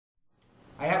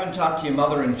I haven't talked to your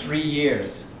mother in 3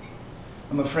 years.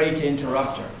 I'm afraid to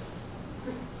interrupt her.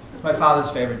 It's my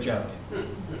father's favorite joke.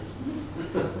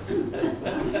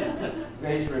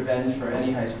 Greatest revenge for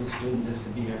any high school student is to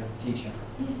be a teacher.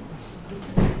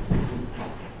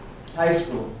 High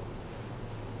school.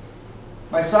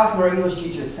 My sophomore English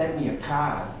teacher sent me a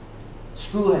card.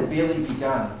 School had barely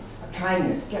begun. A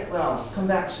kindness, get well, come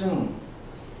back soon.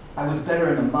 I was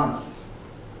better in a month.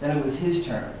 Then it was his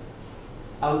turn.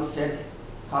 Out sick,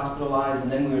 hospitalized,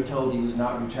 and then we were told he was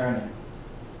not returning.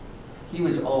 He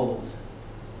was old.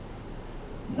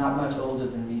 Not much older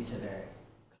than me today.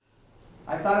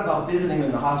 I thought about visiting him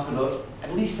in the hospital,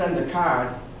 at least send a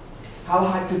card. How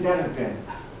high could that have been?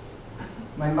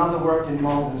 My mother worked in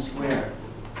Malden Square,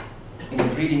 in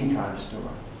a greeting card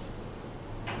store.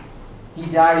 He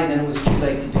died and then it was too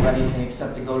late to do anything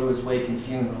except to go to his wake and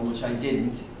funeral, which I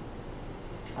didn't.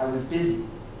 I was busy,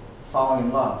 falling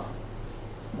in love.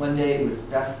 One day it was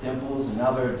Beth's dimples,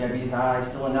 another Debbie's eyes,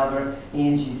 still another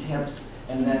Angie's hips,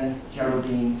 and then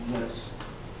Geraldine's lips.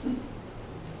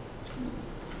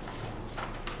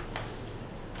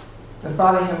 The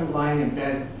thought of him lying in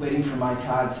bed, waiting for my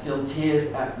card, still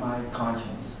tears at my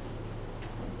conscience.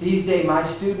 These days, my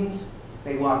students,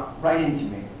 they walk right into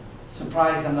me,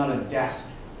 surprised I'm not a desk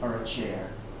or a chair.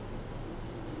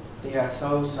 They are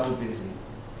so busy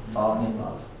falling in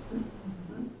love.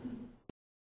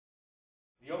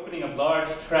 The opening of large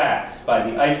tracks by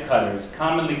the ice cutters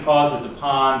commonly causes a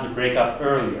pond to break up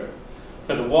earlier,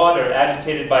 for the water,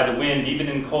 agitated by the wind, even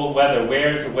in cold weather,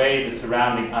 wears away the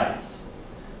surrounding ice.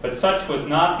 But such was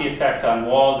not the effect on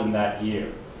Walden that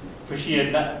year, for she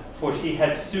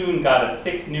had soon got a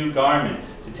thick new garment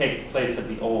to take the place of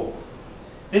the old.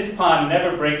 This pond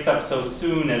never breaks up so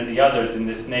soon as the others in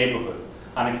this neighborhood,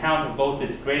 on account of both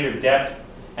its greater depth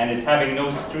and its having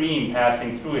no stream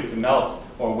passing through it to melt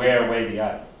or wear away the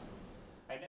ice.